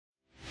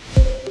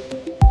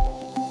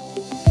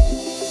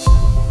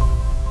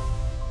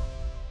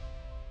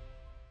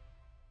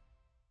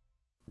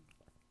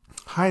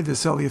Hi,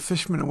 this is Elliot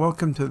Fishman, and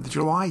welcome to the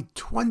July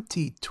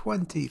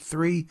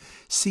 2023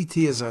 CT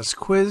is Us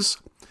quiz.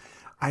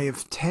 I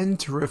have 10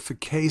 terrific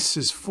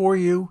cases for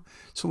you,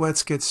 so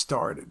let's get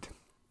started.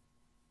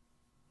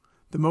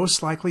 The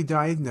most likely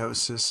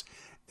diagnosis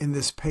in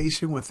this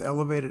patient with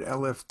elevated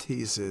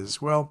LFTs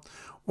is, well,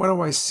 what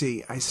do I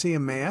see? I see a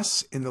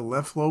mass in the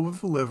left lobe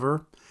of the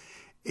liver.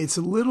 It's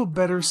a little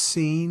better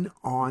seen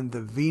on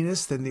the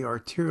venous than the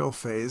arterial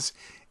phase.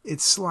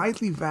 It's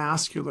slightly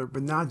vascular,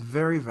 but not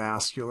very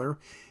vascular.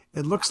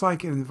 It looks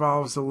like it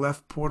involves the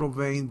left portal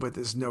vein, but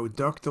there's no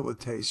duct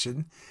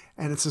dilatation,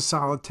 and it's a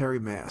solitary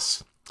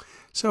mass.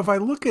 So if I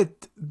look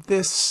at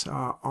this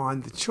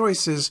on the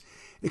choices,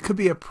 it could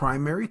be a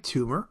primary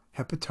tumor,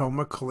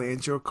 hepatoma,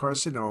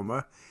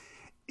 cholangiocarcinoma.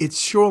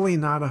 It's surely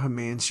not a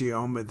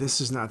hemangioma.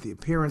 This is not the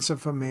appearance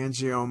of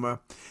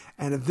hemangioma.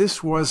 And if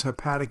this was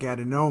hepatic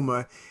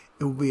adenoma,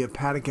 it would be a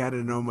hepatic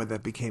adenoma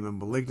that became a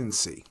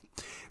malignancy.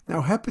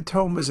 Now,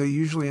 hepatomas are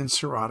usually in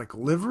cirrhotic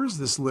livers.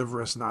 This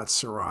liver is not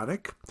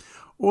cirrhotic.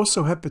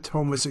 Also,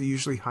 hepatomas are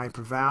usually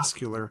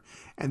hypervascular,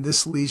 and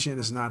this lesion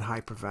is not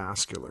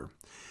hypervascular.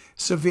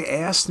 So if you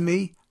asked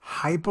me,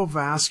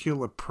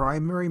 hypovascular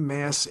primary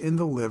mass in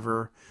the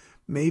liver,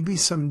 maybe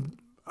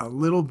a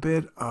little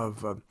bit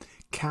of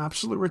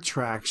capsular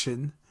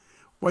retraction,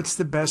 what's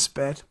the best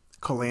bet?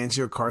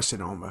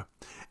 Cholangiocarcinoma.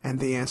 And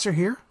the answer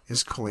here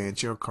is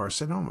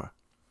cholangiocarcinoma.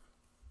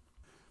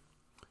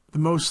 The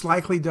most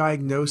likely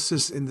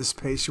diagnosis in this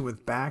patient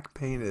with back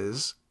pain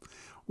is,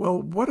 well,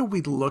 what are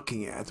we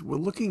looking at? We're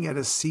looking at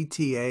a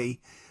CTA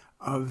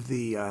of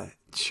the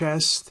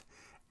chest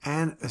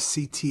and a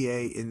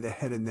CTA in the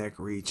head and neck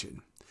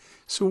region.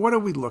 So what are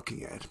we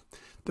looking at?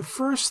 The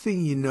first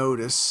thing you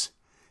notice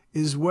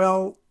is,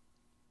 well,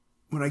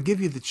 when I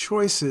give you the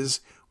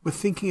choices, we're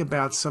thinking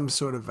about some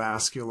sort of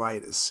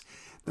vasculitis.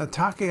 Now,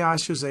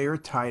 Takayasu's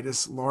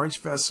aortitis, large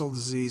vessel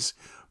disease,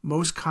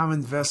 most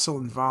common vessel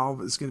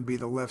involved is going to be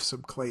the left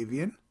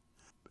subclavian.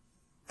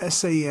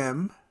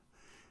 SAM,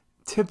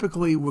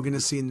 typically we're going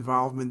to see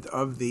involvement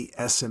of the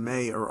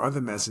SMA or other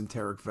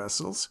mesenteric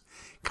vessels.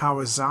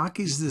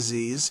 Kawasaki's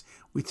disease,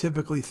 we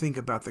typically think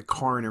about the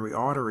coronary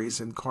arteries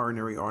and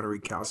coronary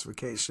artery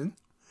calcification.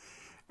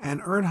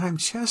 And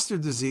Erdheim-Chester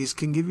disease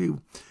can give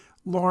you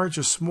large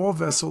or small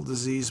vessel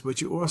disease,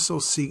 but you also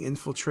see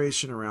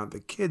infiltration around the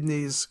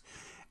kidneys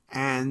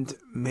and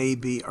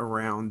maybe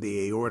around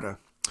the aorta.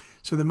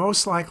 So the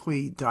most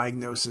likely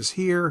diagnosis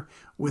here,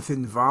 with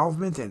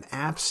involvement and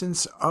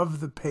absence of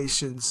the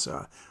patient's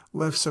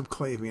left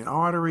subclavian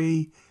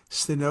artery,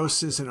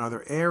 stenosis in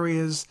other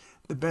areas,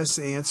 the best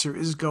answer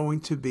is going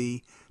to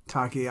be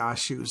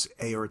Takayasu's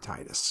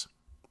aortitis.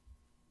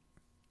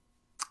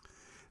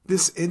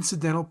 This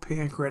incidental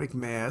pancreatic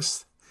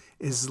mass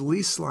is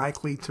least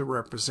likely to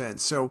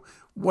represent. So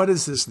what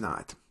is this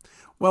not?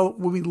 Well,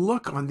 when we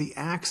look on the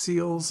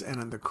axials and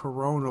on the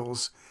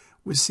coronals,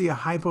 we see a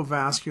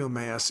hypovascular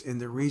mass in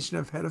the region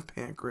of head of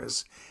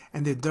pancreas,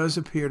 and there does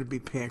appear to be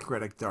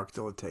pancreatic duct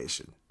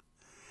dilatation.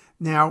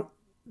 Now,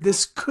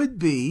 this could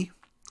be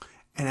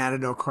an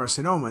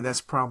adenocarcinoma, and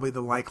that's probably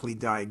the likely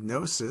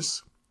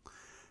diagnosis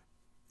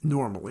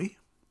normally.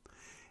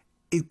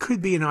 It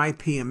could be an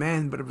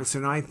IPMN, but if it's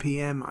an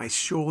IPM, I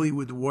surely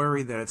would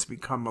worry that it's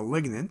become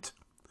malignant.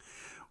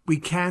 We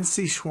can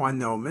see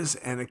schwannomas,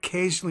 and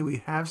occasionally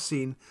we have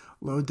seen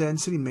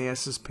low-density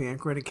masses,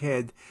 pancreatic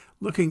head,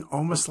 looking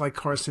almost like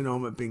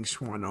carcinoma being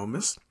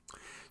schwannomas.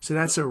 So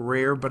that's a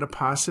rare but a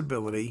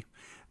possibility.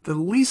 The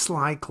least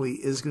likely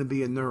is going to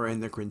be a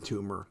neuroendocrine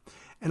tumor.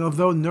 And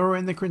although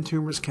neuroendocrine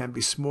tumors can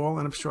be small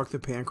and obstruct the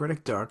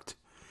pancreatic duct,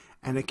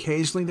 and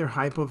occasionally they're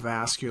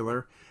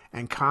hypovascular,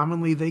 and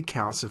commonly they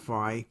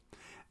calcify,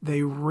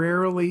 they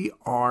rarely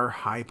are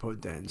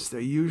hypodense.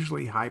 They're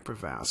usually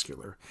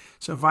hypervascular.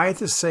 So if I had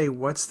to say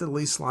what's the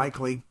least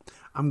likely,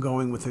 I'm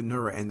going with a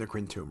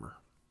neuroendocrine tumor.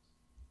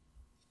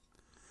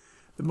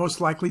 The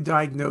most likely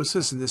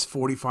diagnosis in this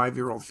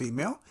 45-year-old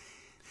female,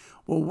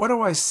 well, what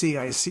do I see?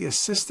 I see a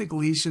cystic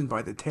lesion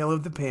by the tail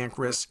of the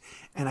pancreas,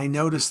 and I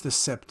notice the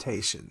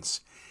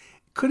septations.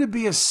 Could it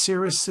be a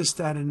serous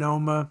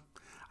cystadenoma?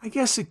 I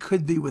guess it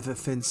could be with a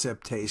thin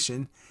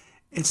septation.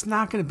 It's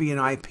not going to be an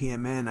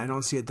IPMN. I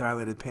don't see a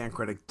dilated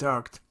pancreatic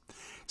duct.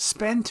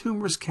 SPEN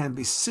tumors can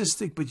be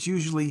cystic, but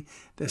usually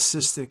they're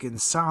cystic and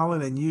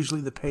solid, and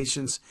usually the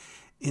patients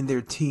in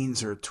their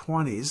teens or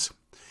 20s.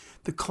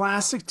 The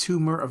classic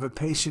tumor of a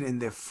patient in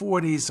their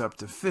 40s up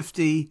to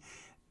 50,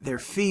 they're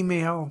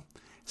female,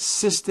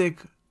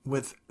 cystic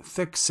with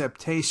thick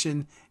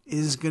septation,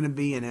 is going to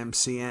be an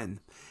MCN.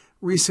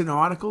 Recent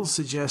articles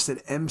suggest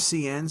that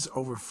MCNs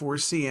over 4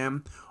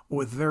 cm or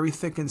with very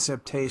thickened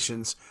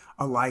septations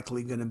are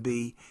likely going to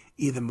be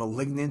either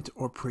malignant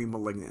or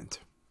pre-malignant.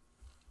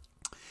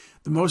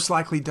 The most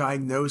likely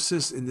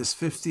diagnosis in this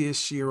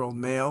 50-ish-year-old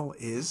male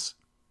is,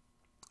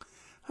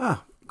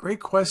 great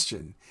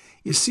question.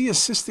 You see a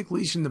cystic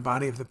lesion in the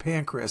body of the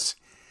pancreas.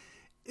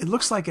 It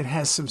looks like it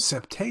has some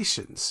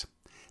septations.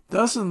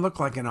 Doesn't look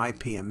like an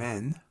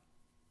IPMN.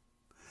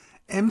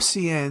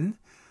 MCN,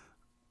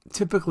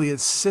 typically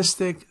it's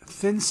cystic,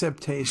 thin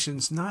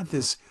septations, not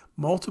this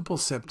multiple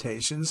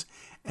septations,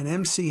 and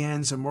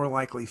MCNs are more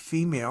likely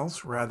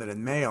females rather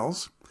than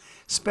males.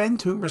 SPEN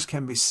tumors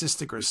can be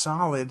cystic or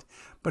solid,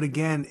 but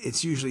again,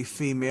 it's usually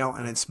female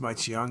and it's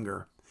much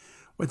younger.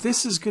 What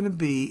this is going to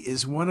be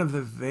is one of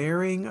the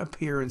varying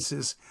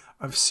appearances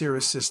of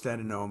serous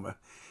cystadenoma.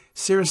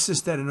 Serous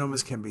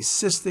cystadenomas can be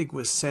cystic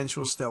with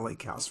central stellate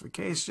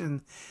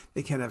calcification.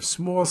 They can have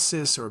small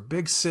cysts or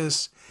big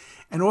cysts.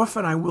 And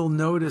often I will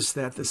notice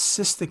that the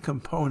cystic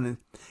component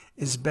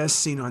is best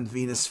seen on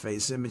venous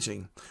phase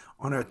imaging.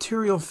 On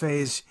arterial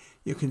phase,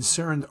 you're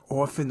concerned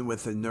often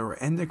with a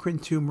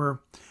neuroendocrine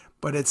tumor,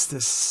 but it's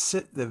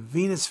the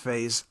venous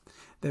phase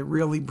that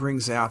really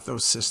brings out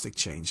those cystic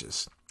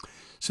changes.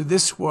 So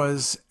this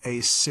was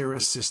a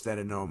serous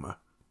cystadenoma.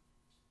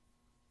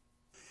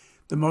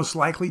 The most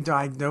likely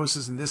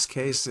diagnosis in this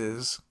case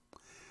is,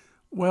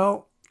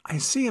 well, I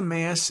see a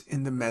mass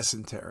in the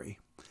mesentery.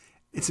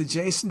 It's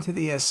adjacent to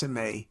the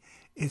SMA.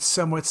 It's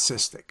somewhat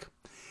cystic.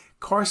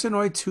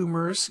 Carcinoid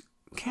tumors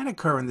can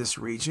occur in this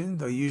region,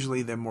 though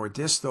usually they're more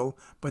distal,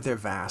 but they're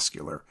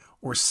vascular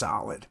or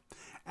solid.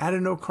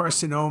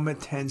 Adenocarcinoma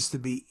tends to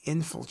be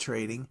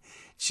infiltrating.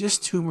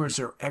 Just tumors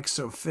are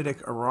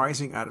exophytic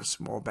arising out of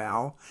small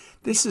bowel.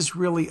 This is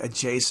really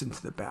adjacent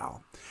to the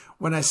bowel.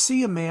 When I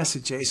see a mass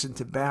adjacent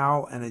to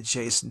bowel and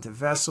adjacent to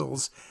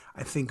vessels,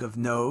 I think of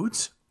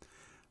nodes.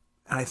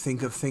 I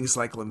think of things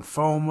like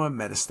lymphoma,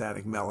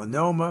 metastatic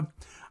melanoma.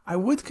 I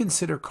would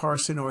consider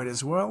carcinoid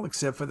as well,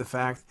 except for the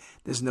fact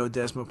there's no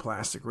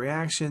desmoplastic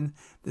reaction.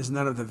 There's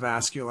none of the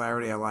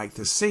vascularity I like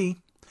to see.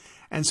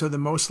 And so the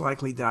most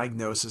likely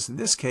diagnosis in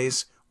this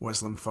case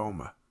was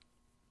lymphoma.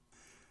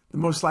 The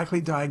most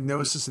likely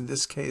diagnosis in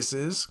this case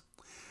is,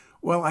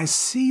 well, I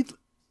see,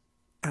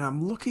 and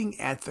I'm looking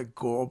at the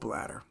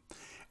gallbladder.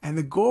 And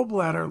the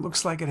gallbladder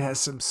looks like it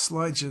has some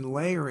sludge and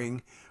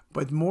layering,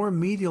 but more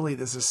medially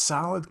there's a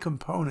solid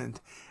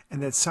component,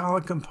 and that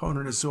solid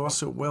component is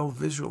also well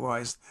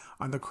visualized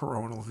on the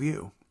coronal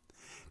view.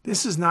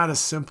 This is not a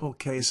simple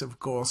case of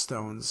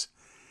gallstones.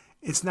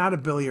 It's not a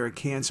biliary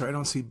cancer. I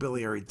don't see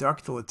biliary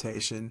duct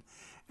dilatation,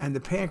 and the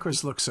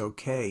pancreas looks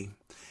okay.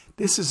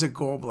 This is a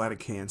gallbladder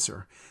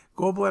cancer.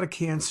 Gallbladder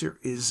cancer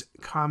is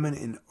common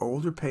in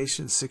older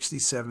patients,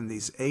 60s,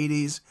 70s,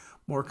 80s,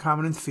 more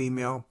common in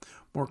female,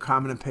 more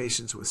common in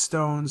patients with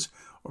stones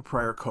or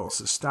prior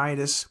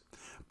cholecystitis.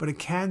 But it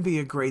can be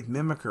a great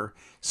mimicker.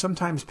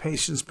 Sometimes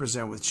patients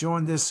present with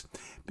jaundice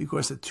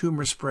because the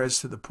tumor spreads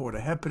to the porta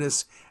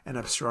hepatis and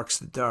obstructs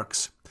the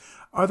ducts.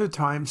 Other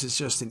times it's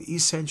just an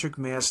eccentric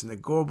mass in the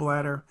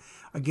gallbladder.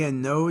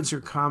 Again, nodes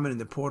are common in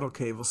the portal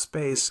caval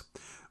space,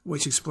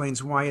 which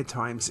explains why at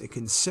times it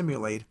can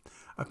simulate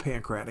a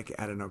pancreatic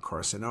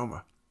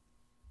adenocarcinoma.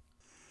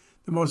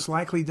 The most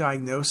likely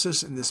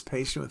diagnosis in this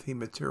patient with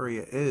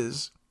hematuria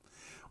is,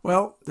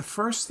 well, the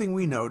first thing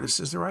we notice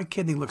is the right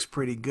kidney looks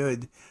pretty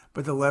good,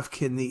 but the left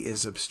kidney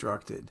is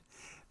obstructed.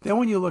 Then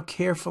when you look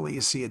carefully,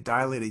 you see a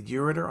dilated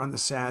ureter on the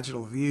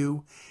sagittal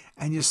view,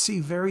 and you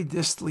see very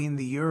distally in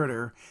the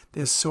ureter,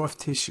 there's soft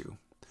tissue.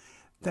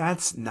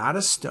 That's not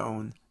a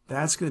stone.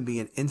 That's going to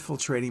be an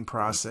infiltrating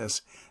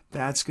process.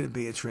 That's going to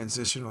be a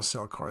transitional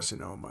cell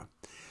carcinoma.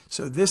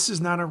 So this is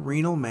not a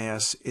renal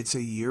mass, it's a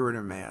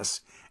ureter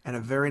mass, and a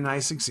very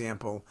nice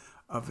example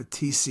of a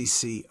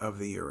TCC of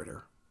the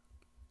ureter.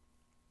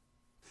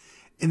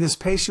 In this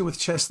patient with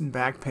chest and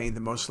back pain,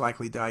 the most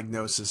likely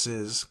diagnosis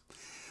is,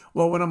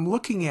 well, what I'm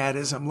looking at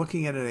is I'm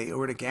looking at an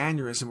aortic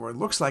aneurysm, or it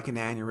looks like an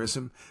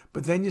aneurysm,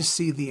 but then you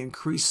see the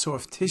increased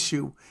soft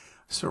tissue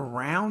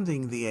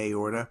surrounding the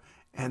aorta,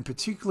 and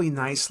particularly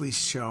nicely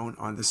shown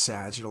on the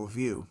sagittal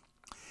view.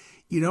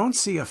 You don't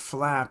see a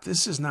flap.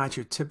 This is not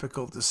your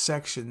typical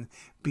dissection,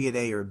 be it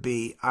A or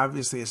B.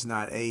 Obviously, it's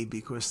not A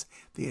because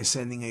the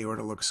ascending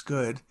aorta looks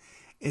good.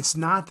 It's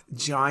not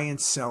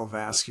giant cell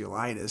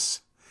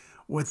vasculitis.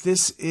 What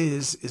this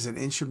is an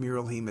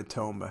intramural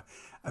hematoma,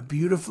 a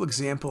beautiful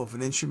example of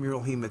an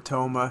intramural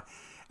hematoma.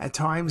 At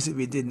times, if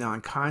you did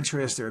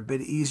non-contrast, they're a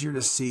bit easier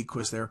to see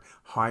because they're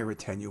high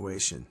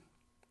attenuation.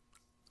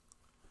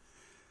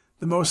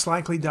 The most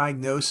likely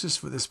diagnosis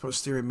for this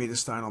posterior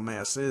mediastinal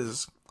mass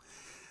is,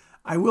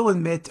 I will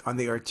admit, on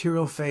the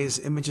arterial phase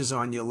images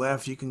on your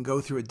left, you can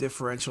go through a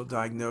differential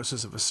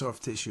diagnosis of a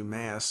soft tissue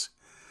mass.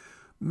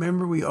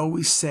 Remember, we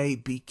always say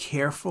be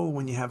careful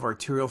when you have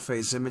arterial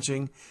phase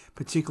imaging,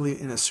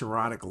 particularly in a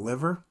cirrhotic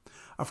liver.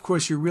 Of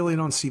course, you really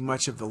don't see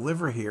much of the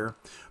liver here,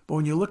 but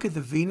when you look at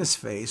the venous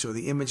phase, or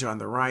the image on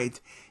the right,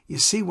 you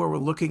see where we're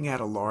looking at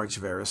a large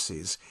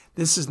varices.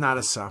 This is not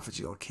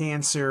esophageal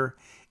cancer,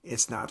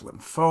 it's not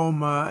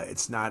lymphoma,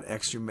 it's not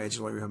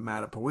extramedullary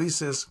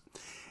hematopoiesis,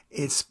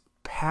 it's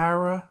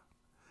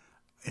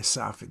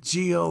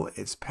para-esophageal,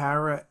 it's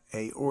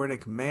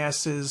para-aortic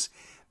masses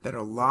that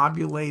are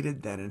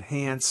lobulated, that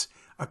enhance,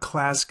 a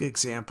classic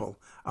example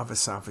of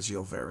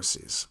esophageal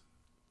varices.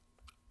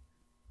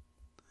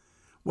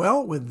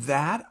 Well, with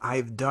that,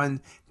 I've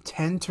done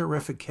 10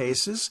 terrific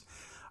cases.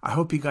 I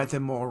hope you got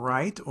them all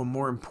right, or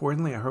more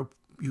importantly, I hope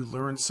you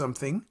learned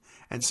something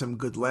and some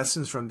good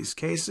lessons from these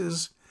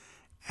cases,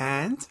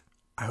 and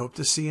I hope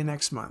to see you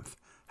next month.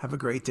 Have a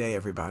great day,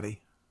 everybody.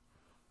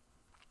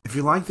 If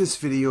you like this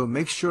video,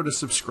 make sure to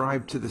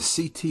subscribe to the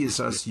CT is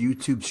Us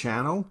YouTube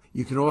channel.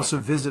 You can also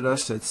visit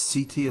us at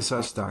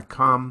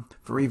ctisus.com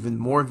for even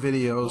more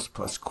videos,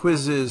 plus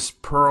quizzes,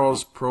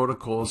 pearls,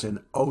 protocols,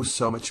 and oh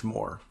so much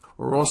more.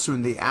 We're also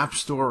in the App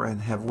Store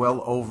and have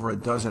well over a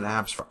dozen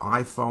apps for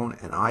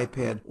iPhone and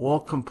iPad,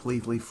 all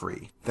completely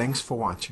free. Thanks for watching.